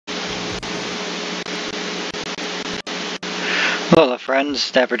Hello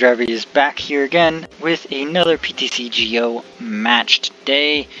friends, DapperDraby is back here again with another Ptcgo match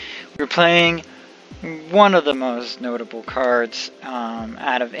today. We're playing one of the most notable cards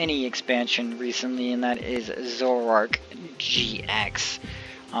out of any expansion recently, and that is Zoroark-GX.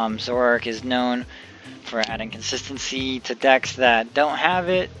 Zoroark is known for adding consistency to decks that don't have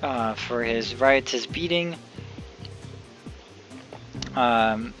it, for his riotous beating,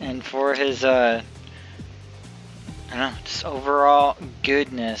 and for his I don't know, just overall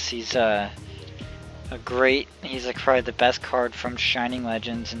goodness. He's probably the best card from Shining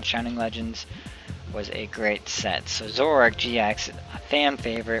Legends, and Shining Legends was a great set. So Zoroark-GX, a fan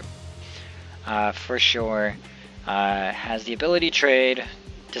favorite for sure. Has the ability trade,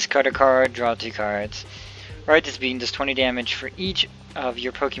 discard a card, draw 2 cards. Right, this being does 20 damage for each of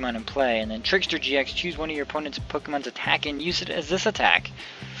your Pokemon in play, and then Trickster GX, choose one of your opponent's Pokemon's attack and use it as this attack.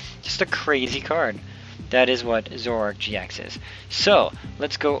 Just a crazy card. That is what Zoroark-GX is. So,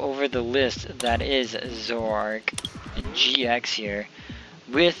 let's go over the list that is Zoroark-GX here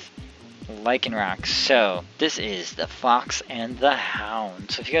with Lycanroc. So, this is the Fox and the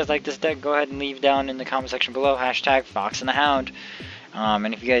Hound. So if you guys like this deck, go ahead and leave down in the comment section below, hashtag Fox and the Hound.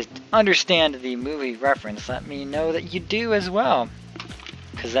 And if you guys understand the movie reference, let me know that you do as well,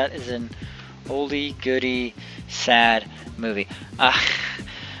 because that is an oldie goodie sad movie.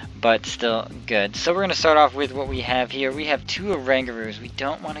 But still good. So we're going to start off with what we have here. We have 2 Orangurus. We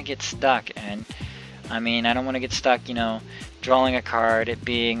don't want to get stuck, and I mean, I don't want to get stuck, you know, drawing a card, it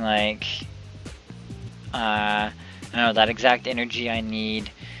being like, I don't know, that exact energy I need,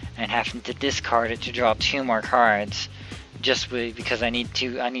 and having to discard it to draw 2 more cards, just because I need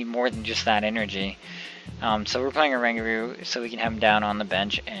more than just that energy. So we're playing Oranguru so we can have him down on the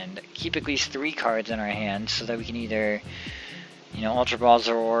bench and keep at least 3 cards in our hands, so that we can either, you know, Ultra Ball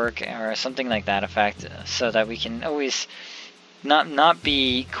Zoroark or something like that effect, so that we can always not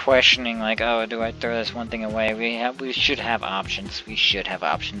be questioning like, oh, do I throw this one thing away? We should have options. We should have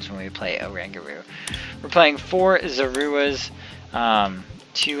options when we play Oranguru. We're playing 4 Zoruas,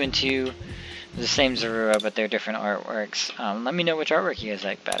 2 and 2, the same Zorua, but they're different artworks. Let me know which artwork you guys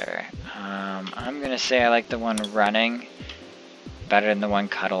like better. I'm gonna say I like the one running better than the one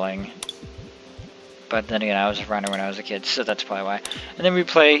cuddling. But then again, I was a runner when I was a kid, so that's probably why. And then we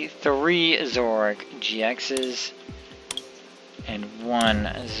play 3 Zoroark-GXs and 1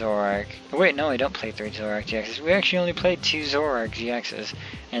 Zoroark. Oh, wait, no, we don't play 3 Zoroark-GXs. We actually only play 2 Zoroark-GXs.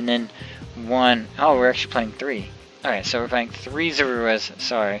 And then 1... Oh, we're actually playing 3. Alright, so we're playing 3 Zoruas.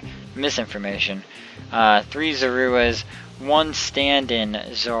 Sorry, misinformation. 3 Zoruas, 1 stand-in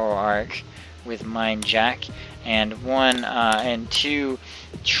Zoroark with Mind Jack, and 2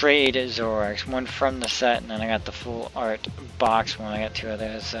 trade Zoroarks, 1 from the set, and then I got the full art box one. I got 2 of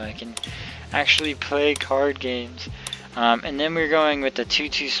those, so I can actually play card games. And then we're going with the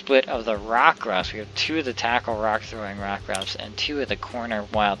 2-2 split of the Rockruffs. We have 2 of the tackle rock throwing Rockruffs and 2 of the corner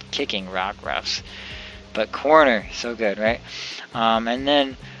wild kicking Rockruffs. But corner, so good, right? And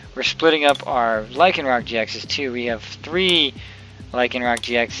then we're splitting up our Lycanroc-GXs too. We have 3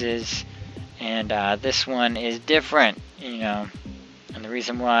 Lycanroc-GXs, and this one is different, you know. And the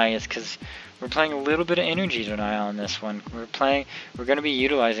reason why is because we're playing a little bit of energy denial on this one. We're going to be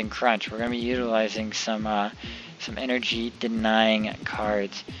utilizing Crunch. We're going to be utilizing some energy denying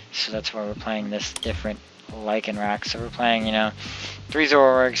cards. So that's why we're playing this different Lycanroc. So we're playing, you know, 3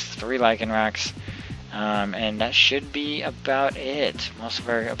 Zoroarks, 3 Lycanrocs, and that should be about it. Most of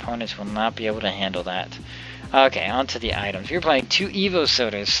our opponents will not be able to handle that. Okay, on to the items. We're playing 2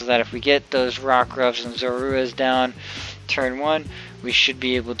 Evosodas, so that if we get those Rockruffs and Zoruas down turn 1, we should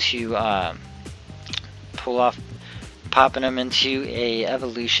be able to pull off popping them into a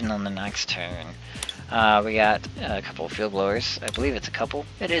evolution on the next turn. We got a couple of Field Blowers. I believe it's a couple.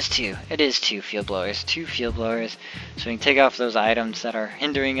 It is 2. It is 2 Field Blowers. 2 Field Blowers. So we can take off those items that are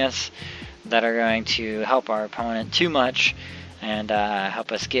hindering us, that are going to help our opponent too much, and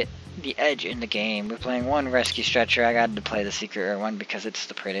help us get the edge in the game. We're playing 1 Rescue Stretcher. I got to play the Secret Rare one because it's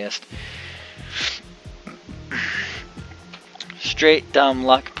the prettiest. Straight dumb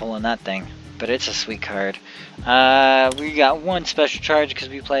luck pulling that thing, but it's a sweet card. We got 1 Special Charge because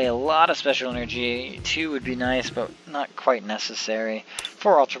we play a lot of Special Energy. 2 would be nice, but not quite necessary.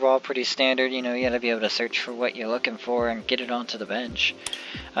 4 Ultra Ball, pretty standard. You know, you gotta be able to search for what you're looking for and get it onto the bench.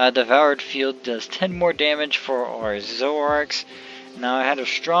 Devoured Field does 10 more damage for our Zoroarks. Now, I had a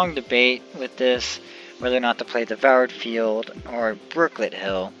strong debate with this, whether or not to play Devoured Field or Brooklet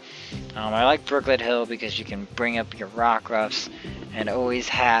Hill. I like Brooklet Hill because you can bring up your Rockruffs and always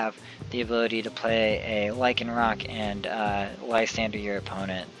have the ability to play a Lycanroc and Lysander your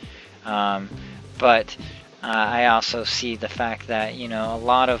opponent. But I also see the fact that, you know, a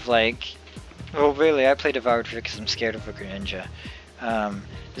lot of like, well really I play Devoured Field because I'm scared of a Greninja.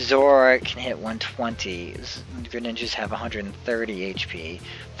 Zoroark can hit 120, Greninjas have 130 HP,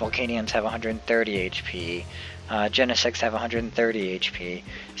 Volcanions have 130 HP, Genesects have 130 HP,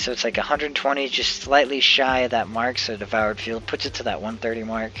 so it's like 120, just slightly shy of that mark, so Devoured Field puts it to that 130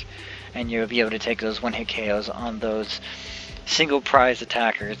 mark, and you'll be able to take those one-hit KOs on those single prize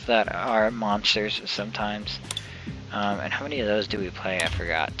attackers that are monsters sometimes. And how many of those do we play? I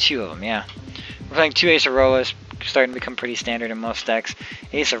forgot. 2 of them, yeah. We're playing 2 Acerolas, starting to become pretty standard in most decks.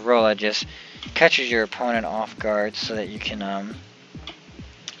 Acerola just catches your opponent off guard so that you can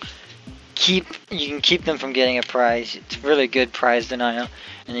keep them from getting a prize. It's really good prize denial,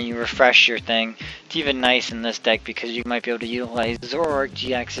 and then you refresh your thing. It's even nice in this deck because you might be able to utilize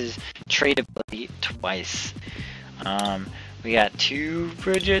Zoroark-GX's tradability twice. We got 2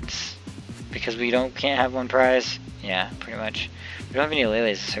 Brigettes because we can't have 1 prize. Yeah, pretty much. We don't have any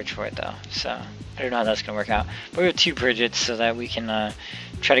Lele's to search for it though, so I don't know how that's gonna work out. But we have 2 Brigettes so that we can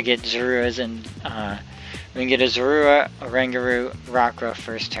try to get Zoruas, and we can get a Zorua, Oranguru, Rockruff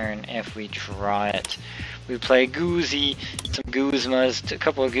first turn if we draw it. We play Goozy, some Guzmas, a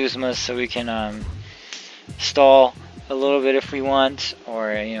couple of Guzmas, so we can stall a little bit if we want,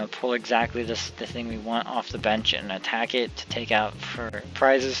 or you know, pull exactly the thing we want off the bench and attack it to take out for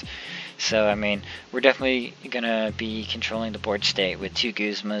prizes. So I mean, we're definitely gonna be controlling the board state with 2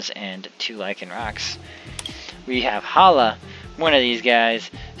 Guzmas and 2 Lycanrocs. We have Hala, one of these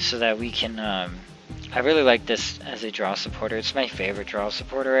guys, so that we can I really like this as a draw supporter. It's my favorite draw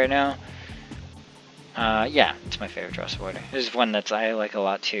supporter right now. Yeah, it's my favorite draw supporter. There's one that I like a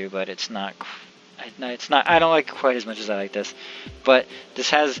lot too, but it's not. I don't like it quite as much as I like this. But this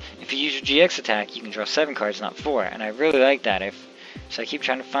has, if you use your GX attack, you can draw 7 cards, not 4, and I really like that. So I keep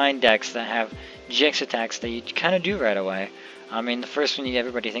trying to find decks that have GX attacks that you kind of do right away. I mean, the first one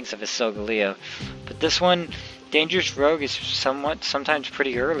everybody thinks of is Solgaleo, but this one, Dangerous Rogue, is sometimes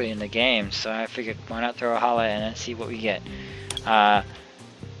pretty early in the game, so I figured why not throw a Hala in and see what we get.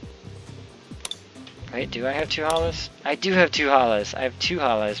 Wait, do I have 2 Halas? I do have 2 Halas. I have 2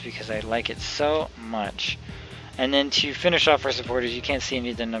 Halas because I like it so much. And then to finish off our supporters, you can't see any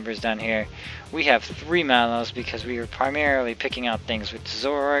of the numbers down here. We have 3 Malos because we were primarily picking out things with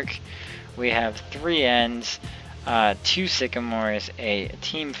Zoroark. We have 3 Ends, 2 Sycamores, a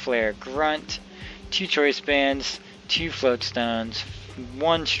Team Flare Grunt, 2 Choice Bands, 2 Float Stones,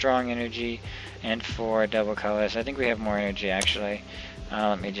 1 Strong Energy, and 4 Double Colors. I think we have more energy actually.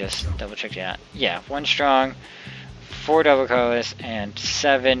 Let me just double check that. Yeah, 1 Strong, 4 Double Colors, and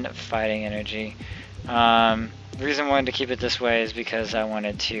 7 Fighting Energy. The reason I wanted to keep it this way is because I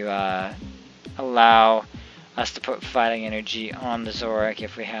wanted to allow us to put Fighting Energy on the Zoroark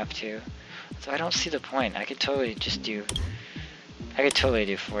if we have to. So I don't see the point. I could totally do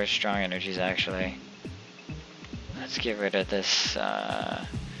 4 Strong Energies actually. Let's get rid of this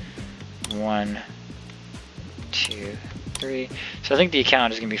 1, 2, 3. So I think the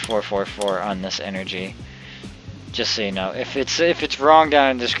account is gonna be 444 on this energy. Just so you know, if it's wrong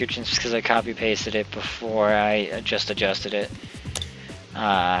down in the description, it's because I copy pasted it before I just adjusted it.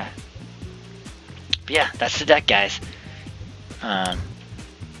 But yeah, that's the deck, guys. We're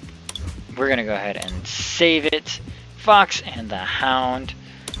gonna go ahead and save it, Fox and the Hound,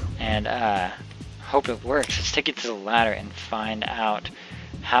 and hope it works. Let's take it to the ladder and find out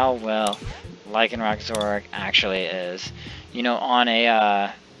how well Lycanroc Zoroark actually is. You know, on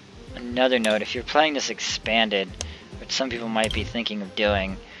a another note, if you're playing this expanded, which some people might be thinking of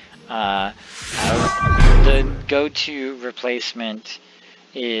doing, the go-to replacement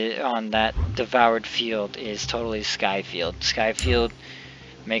on that Devoured Field is totally Skyfield. Skyfield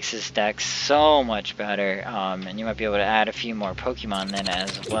makes this deck so much better, and you might be able to add a few more Pokemon then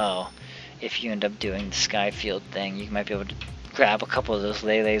as well. If you end up doing the Skyfield thing, you might be able to grab a couple of those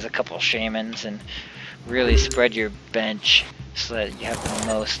Lele's, a couple of Shamans, and really spread your bench so that you have the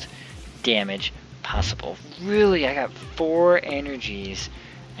most damage possible. Really, I got 4 energies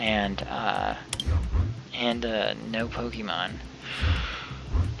and no Pokemon.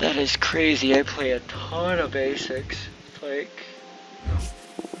 That is crazy. I play a ton of basics, like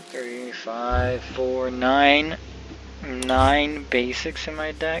 35, 4, 9 basics in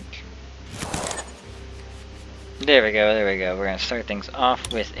my deck. There we go, there we go. We're gonna start things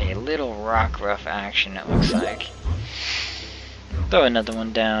off with a little Rockruff action, it looks like. Throw another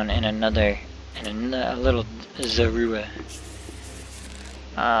one down and a little Zorua.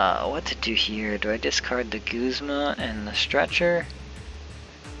 What to do here? Do I discard the Guzma and the Stretcher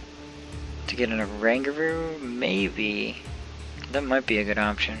to get an Oranguru? Maybe. That might be a good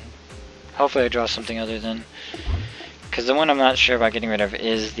option. Hopefully I draw something other than... Because the one I'm not sure about getting rid of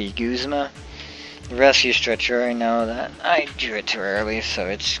is the Guzma. The Rescue Stretcher, I know that I drew it too early, so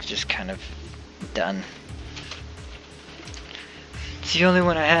it's just kind of done. It's the only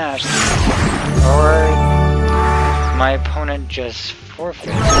one I have. Or my opponent just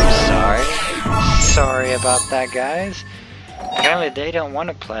forfeited. I'm sorry. Sorry about that, guys. Apparently they don't want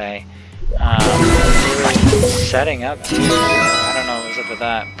to play. They were setting up too, so I don't know what was up with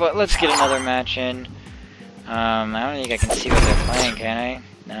that. But let's get another match in. I don't think I can see what they're playing, can I?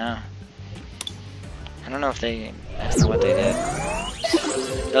 No. I don't know if they... I don't know what they did.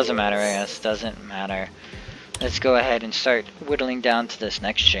 Doesn't matter, I guess. Doesn't matter. Let's go ahead and start whittling down to this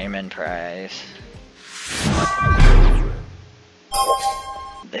next Shaman prize.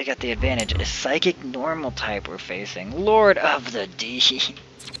 They got the advantage. A Psychic Normal type we're facing. Lord of the D.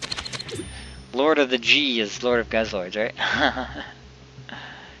 Lord of the G is Lord of Guzzlords, right?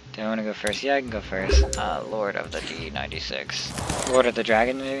 Do I want to go first? Yeah, I can go first. Lord of the D96. Lord of the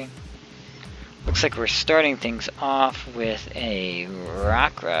Dragon, maybe? Looks like we're starting things off with a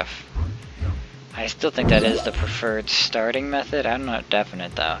Rockruff. I still think that is the preferred starting method. I'm not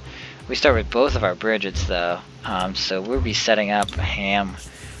definite, though. We start with both of our Brigettes, though. So we'll be setting up Ham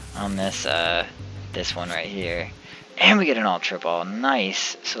on this, this one right here. And we get an Ultra Ball.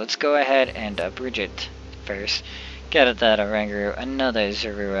 Nice. So let's go ahead and Brigette first. Get at that Oranguru, another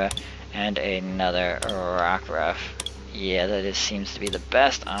Zorua, and another Rockruff. Yeah, that seems to be the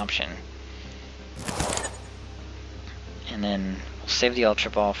best option. And then we'll save the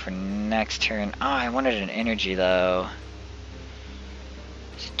Ultra Ball for next turn. Oh, I wanted an energy though.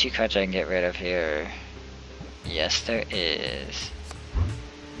 There's 2 cards I can get rid of here. Yes, there is.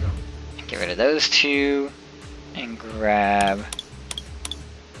 Get rid of those 2 and grab...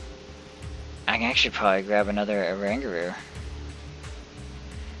 I can actually probably grab another Oranguru.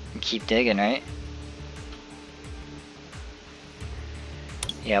 And keep digging, right?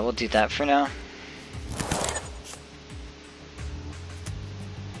 Yeah, we'll do that for now.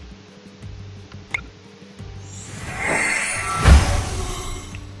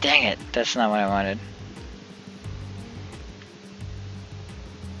 Dang it, that's not what I wanted.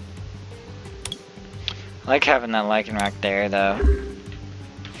 I like having that Lycanroc there, though.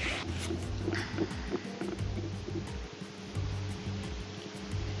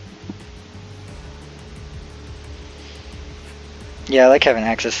 Yeah, I like having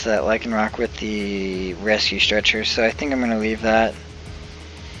access to that Lycanroc with the Rescue Stretcher, so I think I'm going to leave that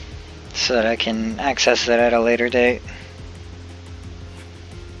so that I can access that at a later date.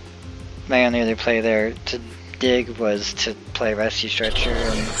 My only other play there to dig was to play Rescue Stretcher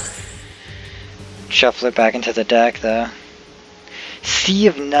and shuffle it back into the deck, though. Sea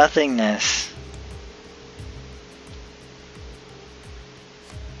of Nothingness.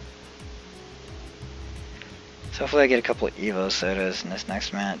 So hopefully I get a couple of Evosodas in this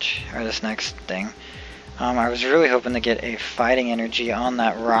next match, or this next thing. I was really hoping to get a Fighting Energy on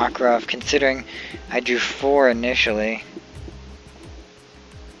that Rockruff, considering I drew 4 initially.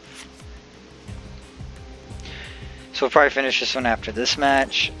 So we'll probably finish this one after this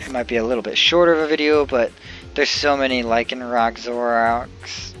match. It might be a little bit shorter of a video, but there's so many Lycanroc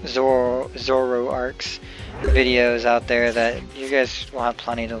Zoroarks videos out there that you guys will have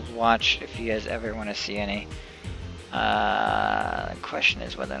plenty to watch if you guys ever want to see any. The question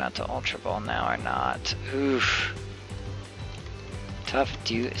is whether or not to Ultra Ball now or not. Oof. Tough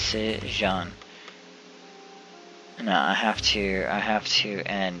decision. No, I have to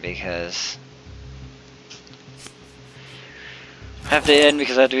end because I have to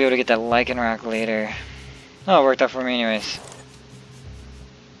be able to get that Lycanroc later. Oh, it worked out for me anyways.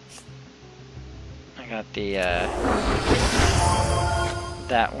 I got the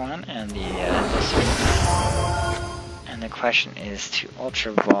that one and the this one. And the question is to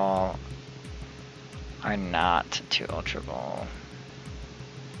Ultra Ball or not to Ultra Ball.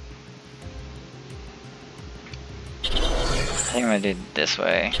 I think I'm gonna do it this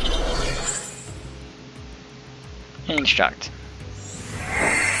way. Instruct.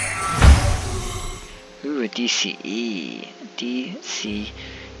 Ooh, a DCE.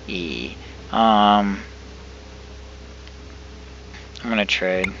 DCE. I'm gonna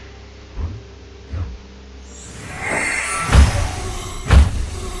trade.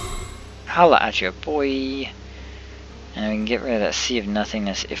 Hala at you, boy. And we can get rid of that Sea of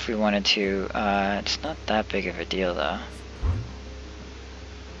Nothingness if we wanted to. It's not that big of a deal, though.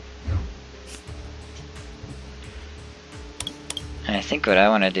 And I think what I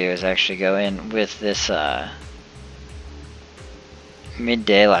want to do is actually go in with this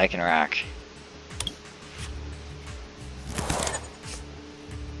midday Lycanroc.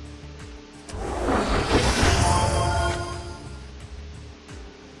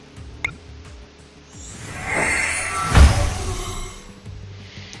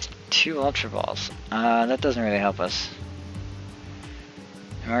 Ultra Balls. That doesn't really help us.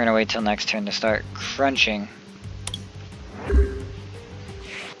 And we're gonna wait till next turn to start crunching.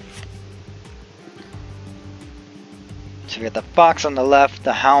 So we got the fox on the left,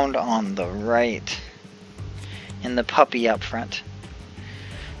 the hound on the right, and the puppy up front.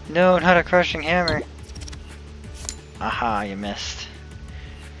 No, not a crushing hammer. Aha, you missed.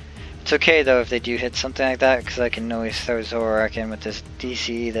 It's okay though if they do hit something like that, because I can always throw Zoroark in with this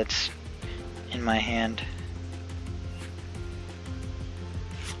DCE that's in my hand.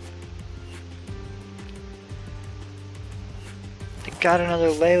 They got another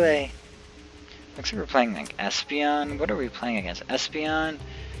Lele. Looks like we're playing like Espeon. What are we playing against? Espeon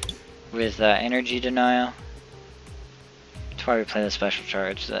with energy denial. That's why we play the special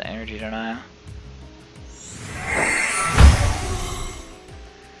charge, the energy denial.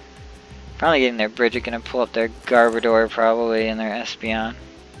 Probably getting their Brigette, gonna pull up their Garbodor probably in their Espeon.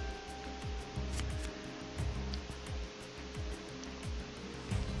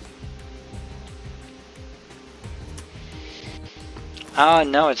 Oh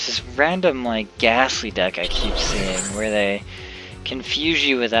no, it's this random like Ghastly deck I keep seeing where they confuse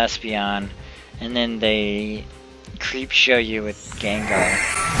you with Espeon and then they creep show you with Gengar.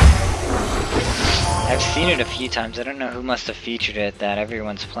 I've seen it a few times. I don't know who must have featured it that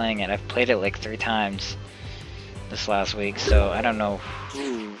everyone's playing it. I've played it like 3 times this last week, so I don't know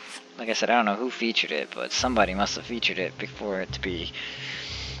who, like I said, I don't know who featured it, but somebody must have featured it before it to be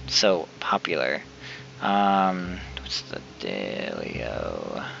so popular. What's the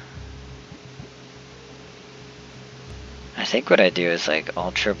dealio? I think what I do is like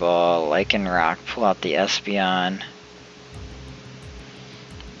Ultra Ball, Lycanroc, pull out the Espeon.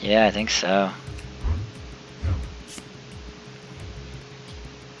 Yeah, I think so.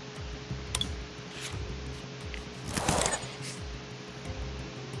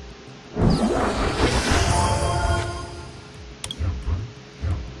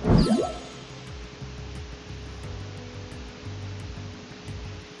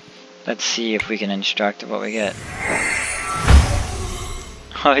 Let's see if we can instruct what we get.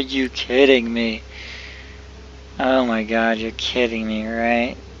 Are you kidding me? Oh my god, you're kidding me,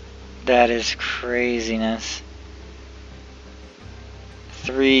 right? That is craziness.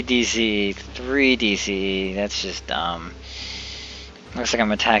 3 DCE, that's just dumb. Looks like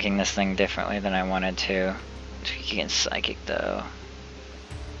I'm attacking this thing differently than I wanted to. Tweak against Psychic though.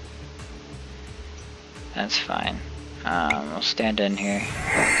 That's fine. We'll stand in here.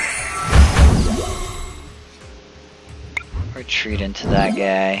 Retreat into that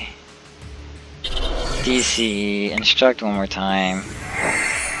guy. DCE, instruct one more time.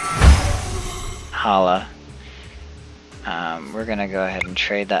 Hala. We're gonna go ahead and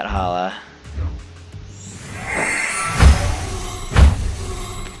trade that Hala.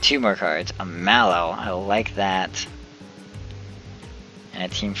 2 more cards. A Mallow, I like that. And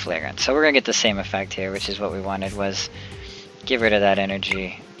a Team Flagrant. So we're gonna get the same effect here, which is what we wanted, was get rid of that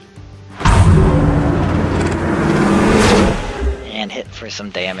energy. And hit for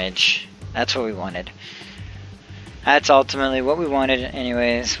some damage. That's what we wanted. That's ultimately what we wanted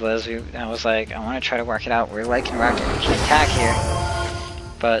anyways, was I was like, I want to try to work it out. We're Lycanroc, we can attack here.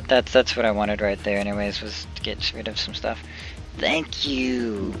 But that's what I wanted right there anyways, was to get rid of some stuff. Thank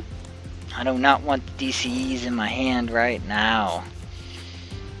you! I do not want the DCEs in my hand right now.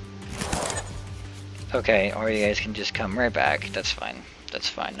 Okay, or you guys can just come right back. That's fine. That's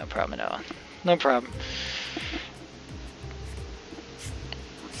fine, no problem at all. No problem.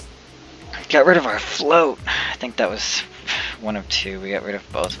 Got rid of our float. I think that was one of 2. We got rid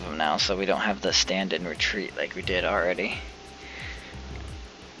of both of them now, so we don't have the stand and retreat like we did already.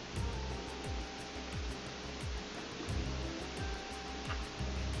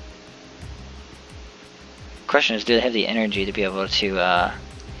 Question is, do they have the energy to be able to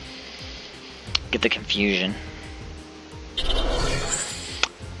get the confusion?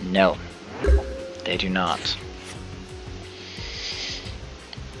 No, they do not.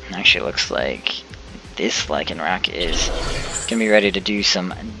 Actually, looks like this Lycanroc is gonna be ready to do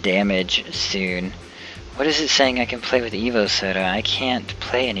some damage soon. What is it saying I can play with Evosoda? I can't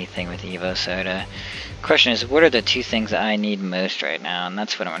play anything with Evosoda. Question is, what are the 2 things that I need most right now? And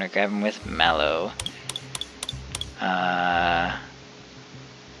that's what I'm gonna grab him with. Mallow. I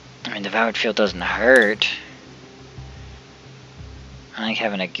mean, Devoured Field doesn't hurt. I think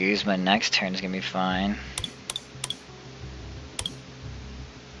having a Guzma next turn is gonna be fine.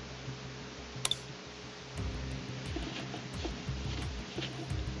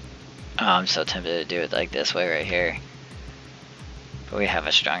 Oh, I'm so tempted to do it like this way right here. But we have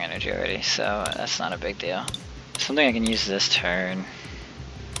a strong energy already, so that's not a big deal. Something I can use this turn.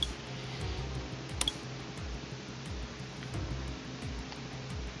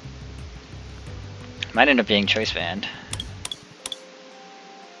 Might end up being choice band.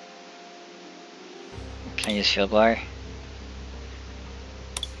 Can I use Field Blower?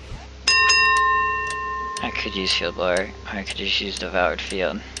 I could use Field Blower, or I could just use Devoured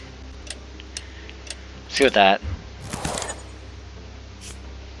Field. Let's go with that.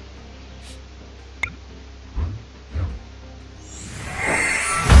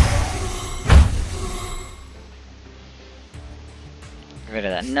 Get rid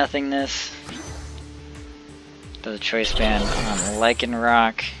of that nothingness. Do the choice band on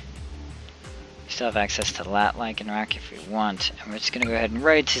Lycanroc. Still have access to that Lycanroc if we want. And we're just going to go ahead and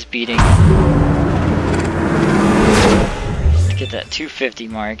ride his beating. To get that 250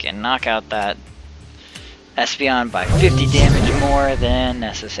 mark and knock out that Espeon by 50 damage more than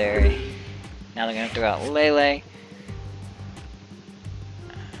necessary. Now they're going to throw out Lele.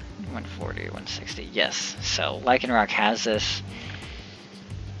 140, 160, yes. So Lycanroc has this.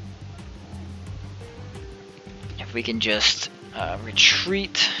 If we can just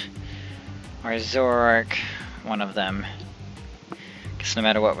retreat our Zoroark, one of them. Because no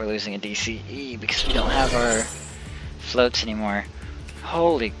matter what, we're losing a DCE because we don't have our floats anymore.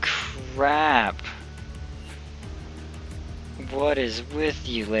 Holy crap! What is with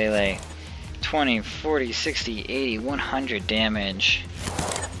you, Lele? 20, 40, 60, 80, 100 damage.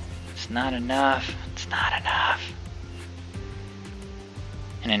 It's not enough. It's not enough.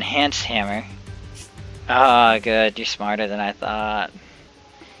 An enhanced hammer. Ah, good. You're smarter than I thought.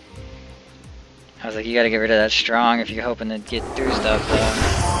 I was like, you gotta get rid of that strong if you're hoping to get through stuff, though.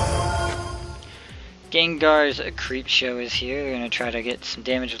 Gengar's Creep Show is here. We're gonna try to get some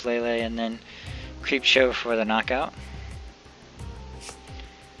damage with Lele and then Creep Show for the knockout.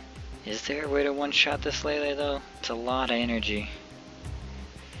 Is there a way to one-shot this Lele, though? It's a lot of energy.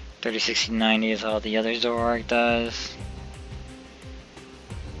 30, 60, 90 is all the other Zoroark does.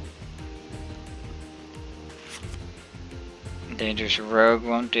 Dangerous Rogue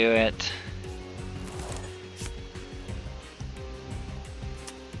won't do it.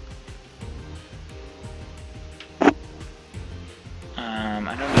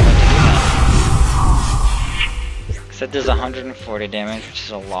 I don't know what to do now. Because it does 140 damage, which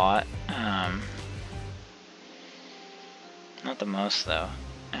is a lot. Not the most though.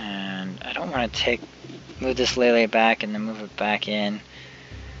 And I don't want to move this Lele back and then move it back in.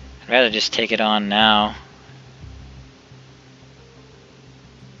 I'd rather just take it on now.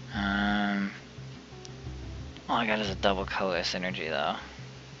 All I got is a double colorless energy though.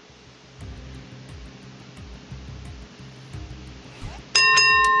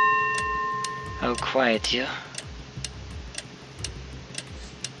 Oh, quiet you.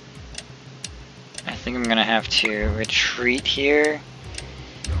 I think I'm gonna have to retreat here.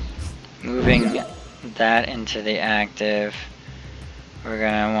 Moving that into the active. We're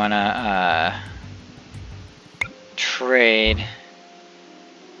gonna wanna trade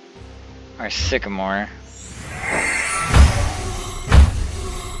our Sycamore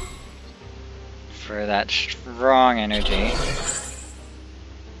for that strong energy.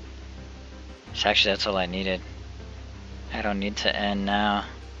 Actually, that's all I needed. I don't need to end now.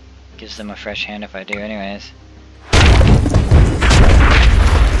 Gives them a fresh hand if I do anyways.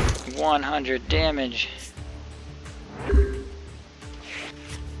 100 damage.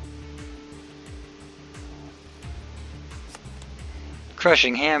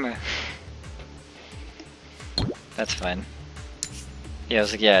 Crushing hammer. That's fine. Yeah, I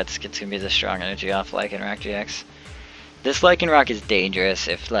was like, yeah, it's gonna be the strong energy off Lycanroc-GX. This Lycanroc is dangerous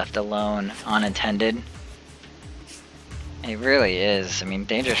if left alone, unattended. It really is. I mean,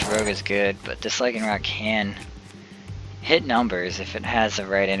 Dangerous Rogue is good, but this Lycanroc can hit numbers if it has the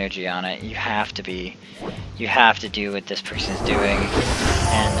right energy on it. You have to do what this person's doing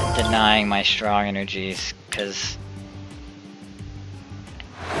and denying my strong energies,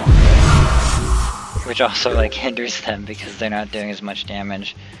 which also like hinders them because they're not doing as much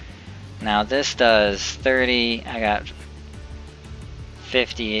damage. Now this does 30, I got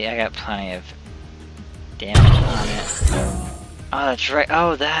 50, I got plenty of damage on it. Oh, that's right.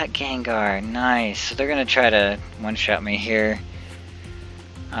 Oh, that Gengar. Nice. So they're going to try to one-shot me here.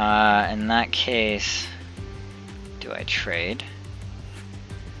 In that case, do I trade?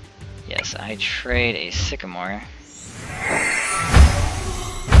 Yes, I trade a Sycamore.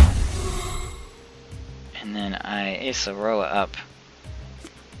 And then I Acerola up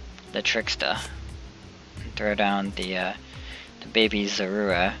the Trickster. And throw down the baby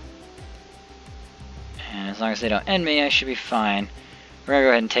Zorua. And as long as they don't end me, I should be fine. We're gonna go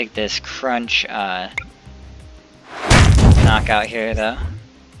ahead and take this crunch knockout here though.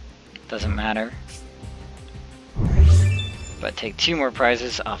 Doesn't matter. But take 2 more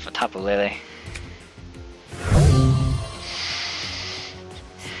prizes off the top of Lele.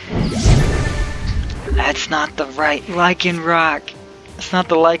 That's not the right Lycanroc. It's not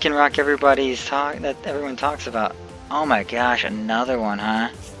the Lycanroc that everyone talks about. Oh my gosh, another one, huh?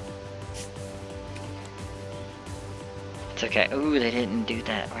 It's okay. Ooh, they didn't do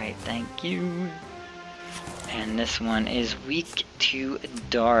that right. Thank you. And this one is weak to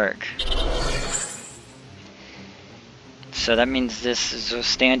dark. So that means this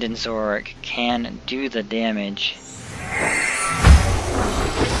stand-in Zoroark can do the damage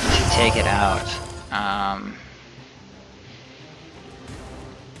to take it out.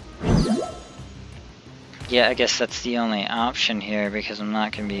 Yeah, I guess that's the only option here because I'm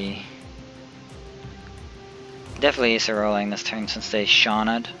not going to be definitely Acerola this turn since they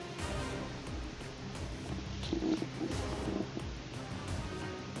Shauna'd.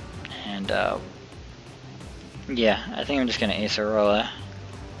 And yeah, I think I'm just going to Acerola,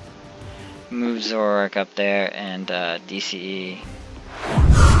 move Zoroark up there, and DCE.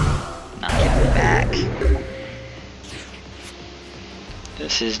 Knock it back.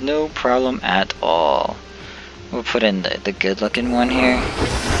 This is no problem at all. We'll put in the good looking one here.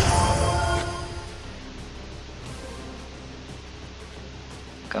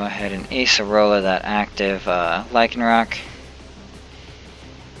 Go ahead and Acerola that active Lycanroc.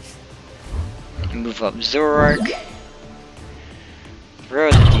 Move up Zoroark.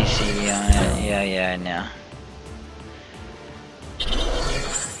 Throw the DCE on it. Yeah, I know.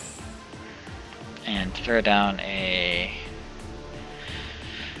 And throw down a...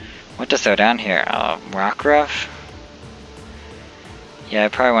 What to throw down here? Rockruff? Yeah, I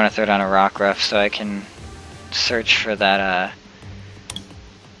probably want to throw down a Rockruff so I can search for that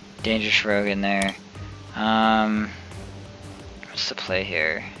dangerous rogue in there. What's the play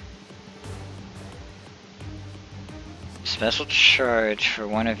here? Special charge for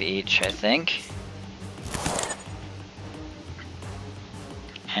one of each, I think.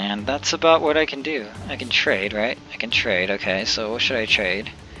 And that's about what I can do. I can trade, right? I can trade, okay, so what should I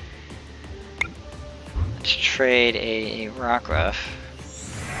trade? Let's trade a Rockruff.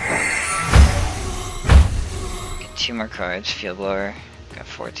 Get 2 more cards, Field Blower. Got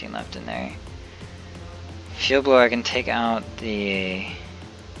 14 left in there. Field Blower, I can take out the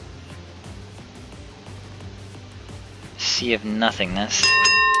Sea of Nothingness.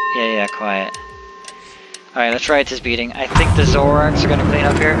 Yeah, quiet. Alright, let's ride this beating. I think the Zoroarks are gonna clean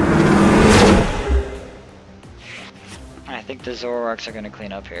up here.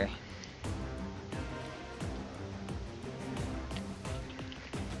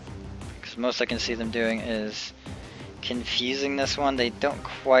 Because most I can see them doing is confusing this one. They don't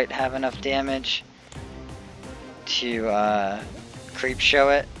quite have enough damage to creep show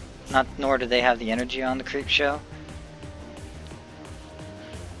it. Nor do they have the energy on the creep show.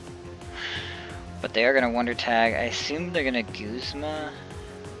 But they are going to Wonder Tag. I assume they're going to Guzma.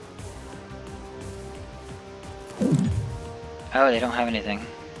 Oh, they don't have anything.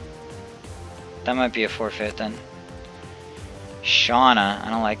 That might be a forfeit then. Shauna. I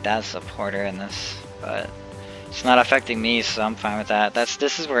don't like that supporter in this, but it's not affecting me, so I'm fine with that.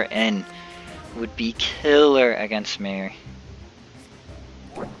 This is where N would be killer against me.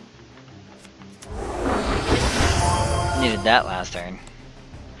 Needed that last turn.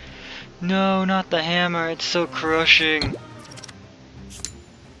 No, not the hammer, it's so crushing.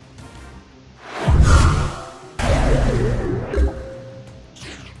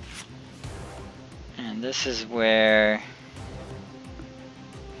 And this is where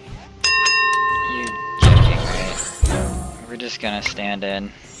you're joking, right? We're just gonna stand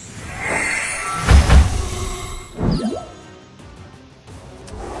in.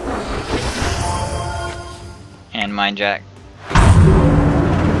 And Mind Jack.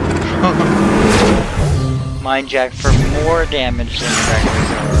 Mind Jack for more damage than the regular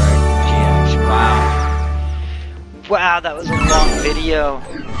Zoroark-GX. Wow. Wow, that was a long video.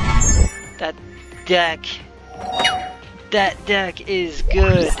 That deck is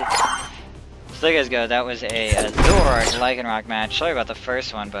good. So there you guys go. That was a Zoroark Lycanroc match. Sorry about the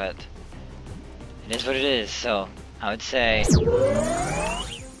first one, but it is what it is. So I would say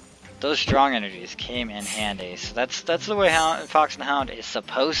those strong energies came in handy. So that's the way Fox and Hound is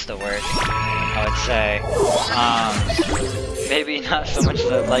supposed to work, I would say. Maybe not so much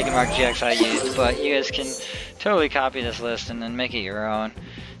the Lycanroc-GX I used, but you guys can totally copy this list and then make it your own.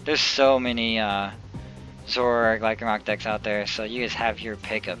 There's so many Zoroark Lycanroc decks out there, so you guys have your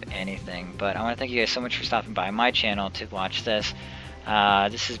pick of anything. But I want to thank you guys so much for stopping by my channel to watch this.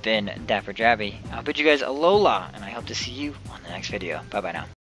 This has been DapperDraby. I'll bid you guys alola, and I hope to see you on the next video. Bye bye now.